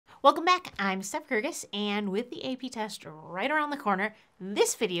Welcome back, I'm Steph Kurgis, and with the AP test right around the corner,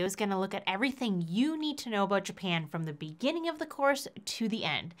 this video is going to look at everything you need to know about Japan from the beginning of the course to the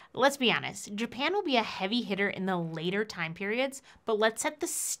end. Let's be honest, Japan will be a heavy hitter in the later time periods, but let's set the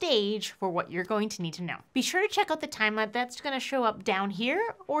stage for what you're going to need to know. Be sure to check out the timeline that's going to show up down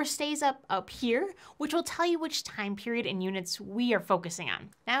here or stays up here, which will tell you which time period and units we are focusing on.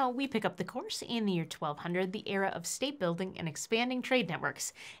 Now, we pick up the course in the year 1200, the era of state building and expanding trade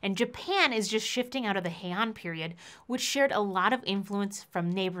networks. And Japan is just shifting out of the Heian period, which shared a lot of influence from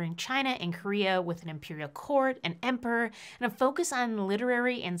neighboring China and Korea with an imperial court, an emperor, and a focus on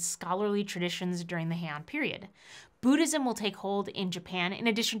literary and scholarly traditions during the Heian period. Buddhism will take hold in Japan in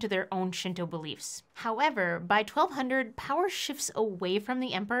addition to their own Shinto beliefs. However, by 1200, power shifts away from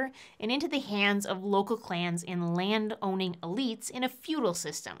the emperor and into the hands of local clans and land-owning elites in a feudal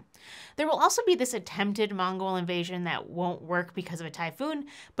system. There will also be this attempted Mongol invasion that won't work because of a typhoon,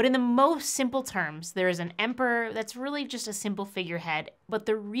 but in the most simple terms, there is an emperor that's really just a simple figurehead, but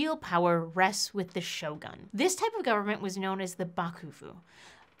the real power rests with the shogun. This type of government was known as the bakufu.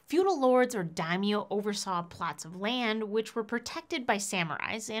 Feudal lords or daimyo oversaw plots of land which were protected by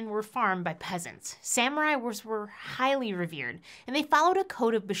samurais and were farmed by peasants. Samurai were highly revered, and they followed a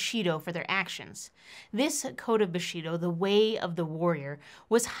code of Bushido for their actions. This code of Bushido, the way of the warrior,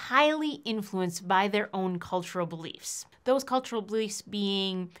 was highly influenced by their own cultural beliefs. Those cultural beliefs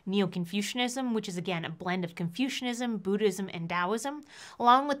being Neo-Confucianism, which is again a blend of Confucianism, Buddhism, and Taoism,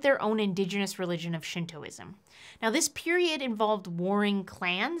 along with their own indigenous religion of Shintoism. Now, this period involved warring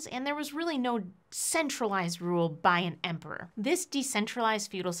clans, and there was really no centralized rule by an emperor. This decentralized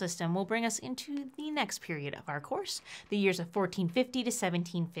feudal system will bring us into the next period of our course, the years of 1450 to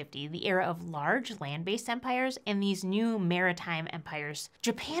 1750, the era of large land-based empires and these new maritime empires.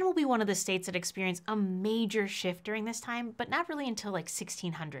 Japan will be one of the states that experience a major shift during this time, but not really until like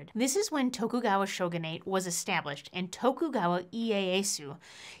 1600. This is when Tokugawa shogunate was established, and Tokugawa Ieyasu,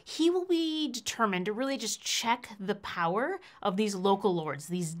 he will be determined to really just check the power of these local lords,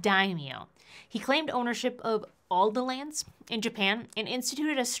 these daimyo. He claimed ownership of all the lands in Japan and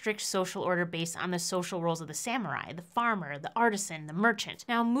instituted a strict social order based on the social roles of the samurai, the farmer, the artisan, the merchant.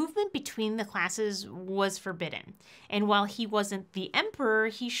 Now, movement between the classes was forbidden, and while he wasn't the emperor,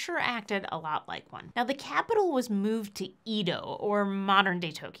 he sure acted a lot like one. Now, the capital was moved to Edo, or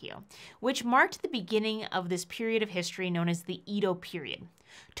modern-day Tokyo, which marked the beginning of this period of history known as the Edo period.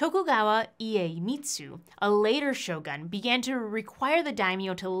 Tokugawa Iemitsu, a later shogun, began to require the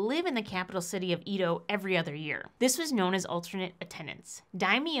daimyo to live in the capital city of Edo every other year. This was known as alternate attendance.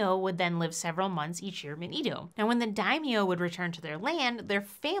 Daimyo would then live several months each year in Edo. Now, when the daimyo would return to their land, their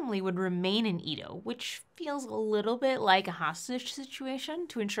family would remain in Edo, which feels a little bit like a hostage situation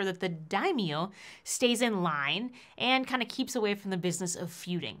to ensure that the daimyo stays in line and kind of keeps away from the business of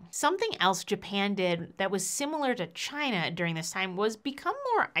feuding. Something else Japan did that was similar to China during this time was become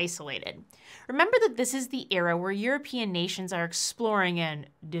more isolated. Remember that this is the era where European nations are exploring and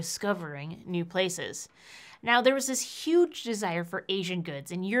discovering new places. Now, there was this huge desire for Asian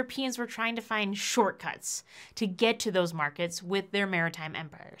goods, and Europeans were trying to find shortcuts to get to those markets with their maritime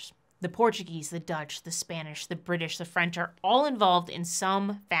empires. The Portuguese, the Dutch, the Spanish, the British, the French are all involved in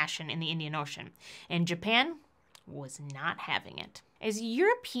some fashion in the Indian Ocean, and Japan was not having it. As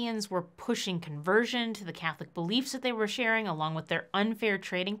Europeans were pushing conversion to the Catholic beliefs that they were sharing along with their unfair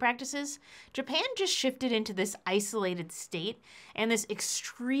trading practices, Japan just shifted into this isolated state and this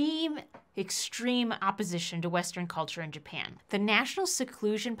extreme opposition to Western culture in Japan. The national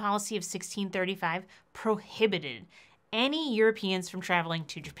seclusion policy of 1635 prohibited any Europeans from traveling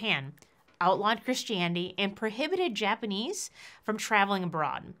to Japan, outlawed Christianity, and prohibited Japanese from traveling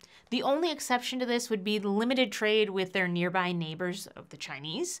abroad. The only exception to this would be the limited trade with their nearby neighbors of the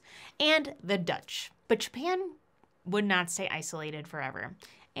Chinese and the Dutch. But Japan would not stay isolated forever.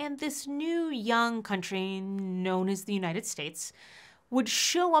 And this new young country, known as the United States, would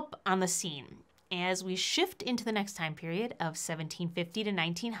show up on the scene. As we shift into the next time period of 1750 to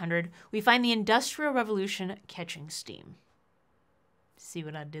 1900, we find the Industrial Revolution catching steam. See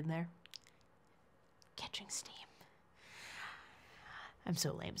what I did there? Catching steam. I'm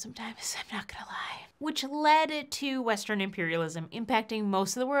so lame sometimes, I'm not gonna lie. Which led to Western imperialism impacting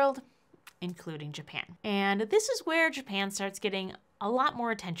most of the world, including Japan. And this is where Japan starts getting a lot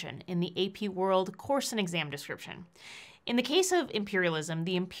more attention in the AP World course and exam description. In the case of imperialism,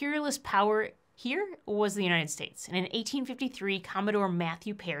 the imperialist power here was the United States. And in 1853, Commodore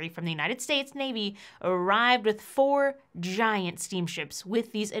Matthew Perry from the United States Navy arrived with 4 giant steamships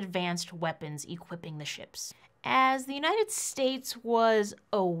with these advanced weapons equipping the ships. As the United States was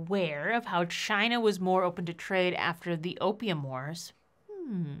aware of how China was more open to trade after the Opium Wars,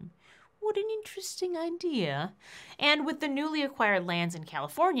 What an interesting idea. And with the newly acquired lands in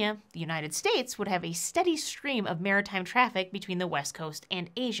California, the United States would have a steady stream of maritime traffic between the West Coast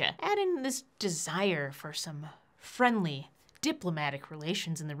and Asia, adding this desire for some friendly, diplomatic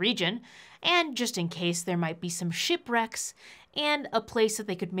relations in the region, and just in case there might be some shipwrecks and a place that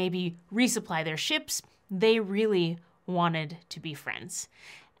they could maybe resupply their ships, they really wanted to be friends.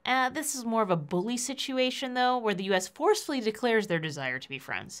 This is more of a bully situation, though, where the US forcefully declares their desire to be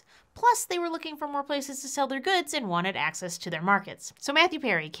friends. Plus, they were looking for more places to sell their goods and wanted access to their markets. So Matthew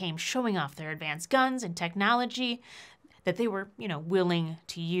Perry came showing off their advanced guns and technology that they were, willing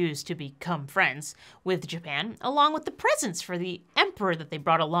to use to become friends with Japan, along with the presents for the emperor that they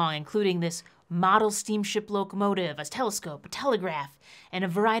brought along, including this model steamship locomotive, a telescope, a telegraph, and a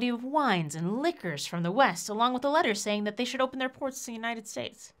variety of wines and liquors from the West, along with a letter saying that they should open their ports to the United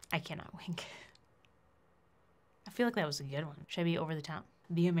States. I cannot wink. I feel like that was a good one. Should I be over the top?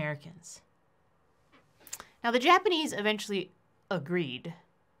 The Americans. Now, the Japanese eventually agreed,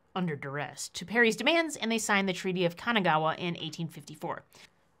 under duress, to Perry's demands, and they signed the Treaty of Kanagawa in 1854.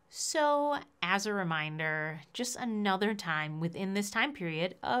 So, as a reminder, just another time within this time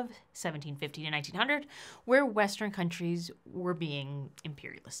period of 1750 to 1900 where Western countries were being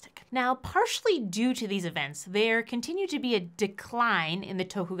imperialistic. Now, partially due to these events, there continued to be a decline in the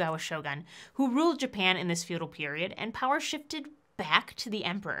Tokugawa shogun, who ruled Japan in this feudal period, and power shifted back to the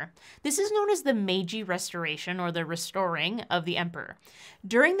emperor. This is known as the Meiji Restoration, or the restoring of the emperor.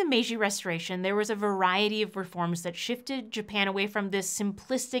 During the Meiji Restoration, there was a variety of reforms that shifted Japan away from this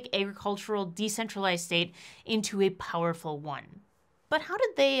simplistic agricultural decentralized state into a powerful one. But how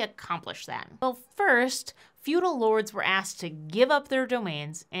did they accomplish that? Well, first, feudal lords were asked to give up their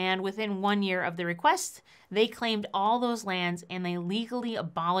domains, and within 1 year of the request, they claimed all those lands and they legally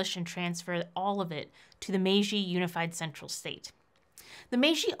abolished and transferred all of it to the Meiji Unified Central State. The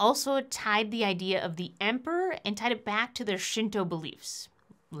Meiji also tied the idea of the emperor and tied it back to their Shinto beliefs.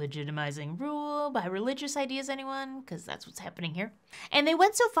 Legitimizing rule by religious ideas, anyone? Because that's what's happening here. And they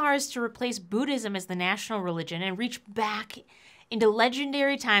went so far as to replace Buddhism as the national religion and reach back into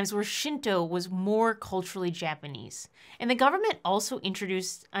legendary times where Shinto was more culturally Japanese. And the government also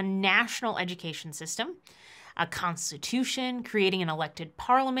introduced a national education system, a constitution, creating an elected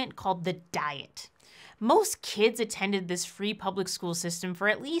parliament called the Diet. Most kids attended this free public school system for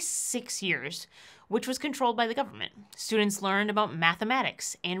at least 6 years, which was controlled by the government. Students learned about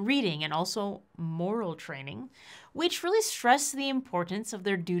mathematics and reading and also moral training, which really stressed the importance of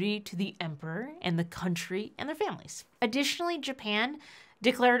their duty to the emperor and the country and their families. Additionally, Japan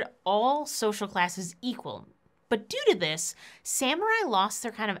declared all social classes equal. But due to this, samurai lost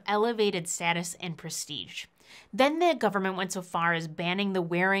their kind of elevated status and prestige. Then the government went so far as banning the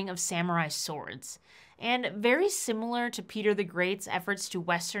wearing of samurai swords. And very similar to Peter the Great's efforts to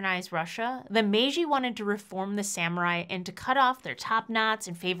westernize Russia, the Meiji wanted to reform the samurai and to cut off their top knots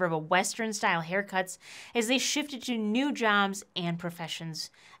in favor of a Western-style haircuts as they shifted to new jobs and professions,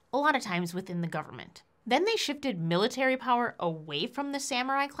 a lot of times within the government. Then they shifted military power away from the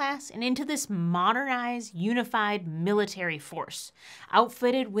samurai class and into this modernized, unified military force,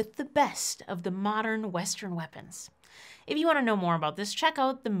 outfitted with the best of the modern Western weapons. If you want to know more about this, check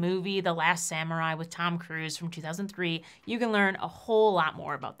out the movie The Last Samurai with Tom Cruise from 2003. You can learn a whole lot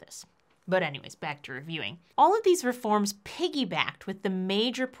more about this. But anyways, back to reviewing. All of these reforms piggybacked with the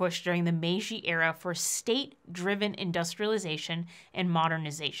major push during the Meiji era for state-driven industrialization and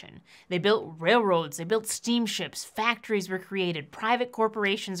modernization. They built railroads, they built steamships, factories were created, private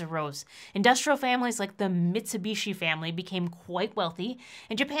corporations arose, industrial families like the Mitsubishi family became quite wealthy,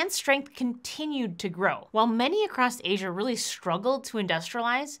 and Japan's strength continued to grow. While many across Asia really struggled to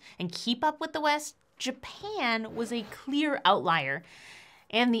industrialize and keep up with the West, Japan was a clear outlier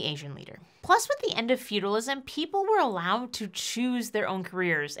and the Asian leader. Plus, with the end of feudalism, people were allowed to choose their own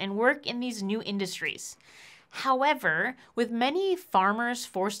careers and work in these new industries. However, with many farmers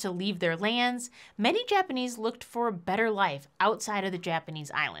forced to leave their lands, many Japanese looked for a better life outside of the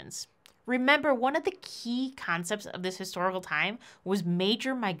Japanese islands. Remember, one of the key concepts of this historical time was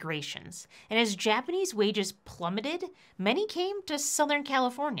major migrations, and as Japanese wages plummeted, many came to Southern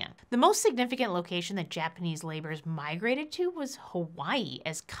California. The most significant location that Japanese laborers migrated to was Hawaii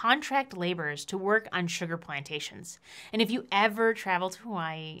as contract laborers to work on sugar plantations. And if you ever travel to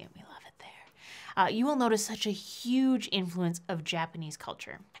Hawaii, we love it there, you will notice such a huge influence of Japanese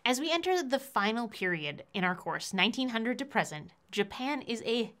culture. As we enter the final period in our course, 1900 to present, Japan is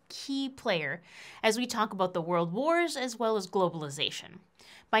a key player as we talk about the world wars as well as globalization.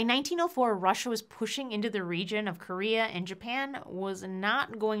 By 1904, Russia was pushing into the region of Korea, and Japan was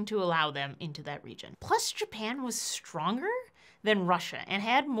not going to allow them into that region. Plus, Japan was stronger than Russia and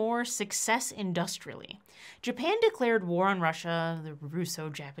had more success industrially. Japan declared war on Russia, the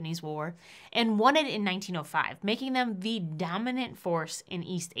Russo-Japanese War, and won it in 1905, making them the dominant force in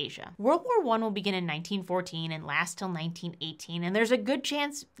East Asia. World War I will begin in 1914 and last till 1918, and there's a good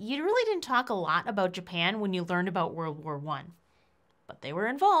chance you really didn't talk a lot about Japan when you learned about World War I. But they were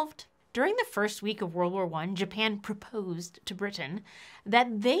involved. During the first week of World War I, Japan proposed to Britain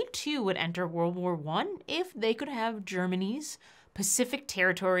that they too would enter World War I if they could have Germany's Pacific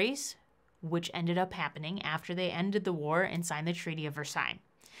territories, which ended up happening after they ended the war and signed the Treaty of Versailles.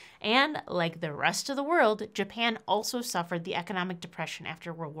 And like the rest of the world, Japan also suffered the economic depression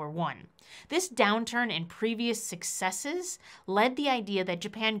after World War I. This downturn in previous successes led the idea that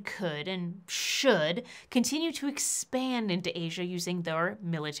Japan could and should continue to expand into Asia using their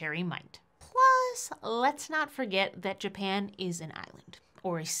military might. Plus, let's not forget that Japan is an island,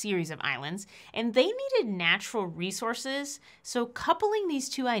 or a series of islands, and they needed natural resources, so coupling these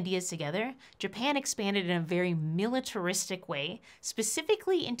two ideas together, Japan expanded in a very militaristic way,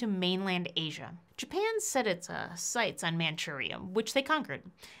 specifically into mainland Asia. Japan set its sights on Manchuria, which they conquered,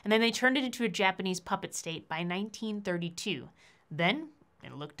 and then they turned it into a Japanese puppet state by 1932. Then,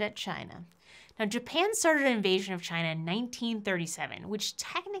 it looked at China. Now, Japan started an invasion of China in 1937, which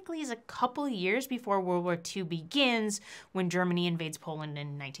technically is a couple years before World War II begins when Germany invades Poland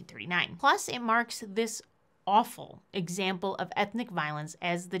in 1939. Plus, it marks this awful example of ethnic violence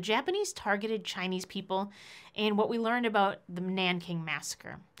as the Japanese targeted Chinese people in what we learned about the Nanking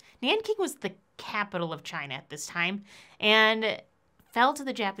Massacre. Nanking was the capital of China at this time and fell to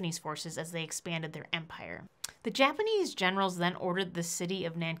the Japanese forces as they expanded their empire. The Japanese generals then ordered the city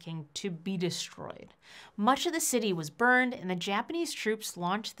of Nanking to be destroyed. Much of the city was burned, and the Japanese troops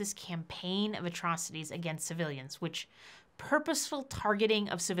launched this campaign of atrocities against civilians, which purposeful targeting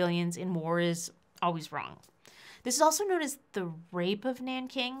of civilians in war is always wrong. This is also known as the Rape of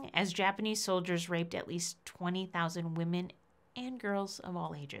Nanking, as Japanese soldiers raped at least 20,000 women and girls of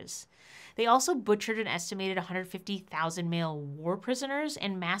all ages. They also butchered an estimated 150,000 male war prisoners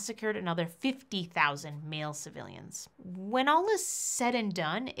and massacred another 50,000 male civilians. When all is said and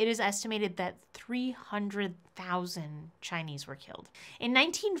done, it is estimated that 300,000 Chinese were killed. In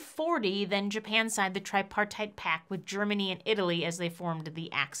 1940, then Japan signed the Tripartite Pact with Germany and Italy as they formed the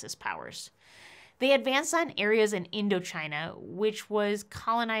Axis powers. They advanced on areas in Indochina, which was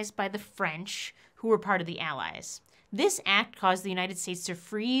colonized by the French, who were part of the Allies. This act caused the United States to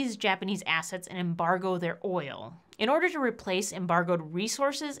freeze Japanese assets and embargo their oil. In order to replace embargoed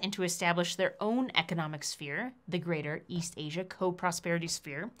resources and to establish their own economic sphere, the Greater East Asia Co-Prosperity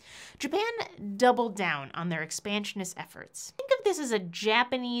Sphere, Japan doubled down on their expansionist efforts. Think of this as a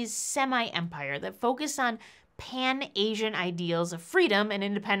Japanese semi-empire that focused on Pan-Asian ideals of freedom and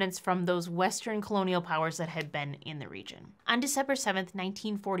independence from those Western colonial powers that had been in the region. On December 7,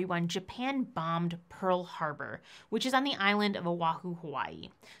 1941, Japan bombed Pearl Harbor, which is on the island of Oahu, Hawaii.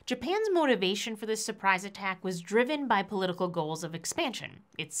 Japan's motivation for this surprise attack was driven by political goals of expansion,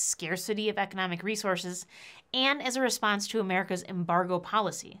 its scarcity of economic resources, and as a response to America's embargo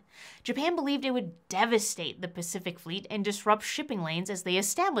policy. Japan believed it would devastate the Pacific Fleet and disrupt shipping lanes as they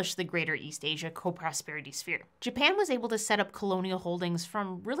established the Greater East Asia Co-Prosperity Sphere. Japan was able to set up colonial holdings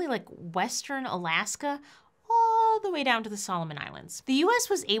from really like western Alaska all the way down to the Solomon Islands. The US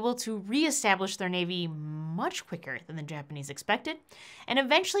was able to reestablish their navy much quicker than the Japanese expected, and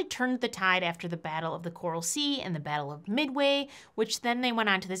eventually turned the tide after the Battle of the Coral Sea and the Battle of Midway, which then they went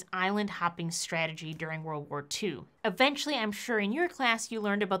on to this island-hopping strategy during World War II. Eventually, I'm sure in your class you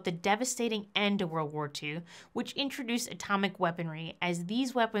learned about the devastating end to World War II, which introduced atomic weaponry, as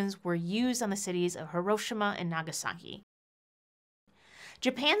these weapons were used on the cities of Hiroshima and Nagasaki.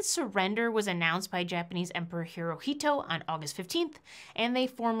 Japan's surrender was announced by Japanese Emperor Hirohito on August 15th, and they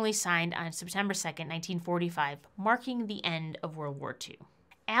formally signed on September 2nd, 1945, marking the end of World War II.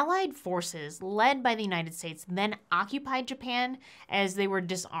 Allied forces, led by the United States, then occupied Japan as they were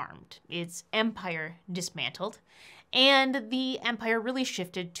disarmed, its empire dismantled, and the empire really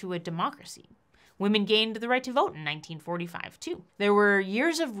shifted to a democracy. Women gained the right to vote in 1945, too. There were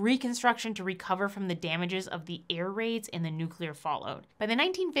years of reconstruction to recover from the damages of the air raids and the nuclear fallout. By the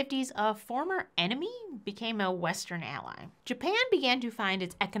 1950s, a former enemy became a Western ally. Japan began to find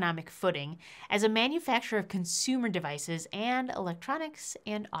its economic footing as a manufacturer of consumer devices and electronics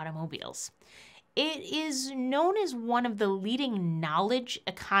and automobiles. It is known as one of the leading knowledge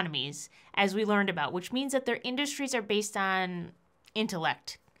economies, as we learned about, which means that their industries are based on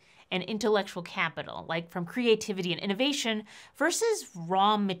intellect and intellectual capital, like from creativity and innovation, versus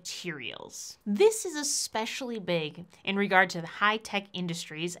raw materials. This is especially big in regard to the high-tech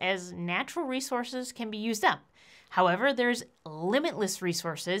industries, as natural resources can be used up. However, there's limitless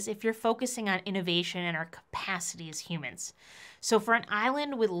resources if you're focusing on innovation and our capacity as humans. So for an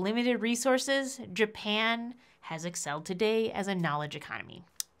island with limited resources, Japan has excelled today as a knowledge economy.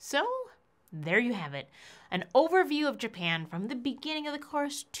 So there you have it, an overview of Japan from the beginning of the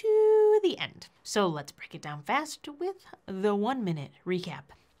course to the end. So let's break it down fast with the 1-minute recap.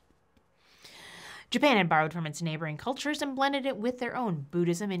 Japan had borrowed from its neighboring cultures and blended it with their own.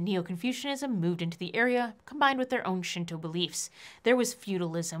 Buddhism and Neo-Confucianism moved into the area, combined with their own Shinto beliefs. There was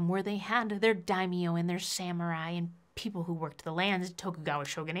feudalism, where they had their daimyo and their samurai and people who worked the lands. Tokugawa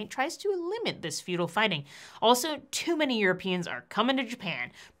shogunate tries to limit this feudal fighting. Also, too many Europeans are coming to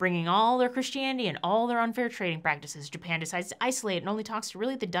Japan, bringing all their Christianity and all their unfair trading practices. Japan decides to isolate and only talks to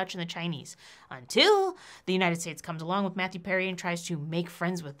really the Dutch and the Chinese, until the United States comes along with Matthew Perry and tries to make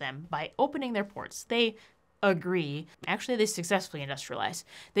friends with them by opening their ports. They agree. Actually, they successfully industrialize.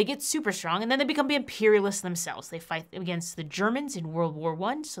 They get super strong, and then they become imperialists themselves. They fight against the Germans in World War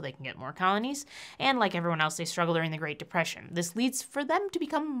I so they can get more colonies, and like everyone else, they struggle during the Great Depression. This leads for them to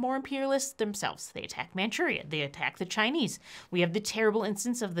become more imperialists themselves. They attack Manchuria. They attack the Chinese. We have the terrible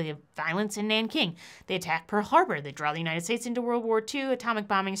instance of the violence in Nanking. They attack Pearl Harbor. They draw the United States into World War II, atomic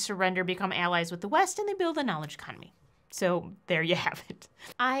bombings, surrender, become allies with the West, and they build a knowledge economy. So there you have it.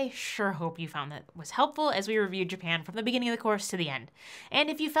 I sure hope you found that was helpful as we reviewed Japan from the beginning of the course to the end. And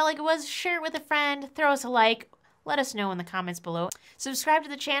if you felt like it was, share it with a friend, throw us a like, let us know in the comments below. Subscribe to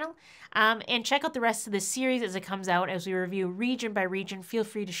the channel, and check out the rest of this series as it comes out as we review region by region. Feel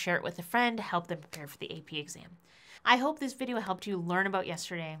free to share it with a friend to help them prepare for the AP exam. I hope this video helped you learn about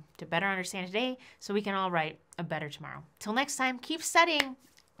yesterday to better understand today so we can all write a better tomorrow. Till next time, keep studying, and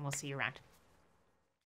we'll see you around.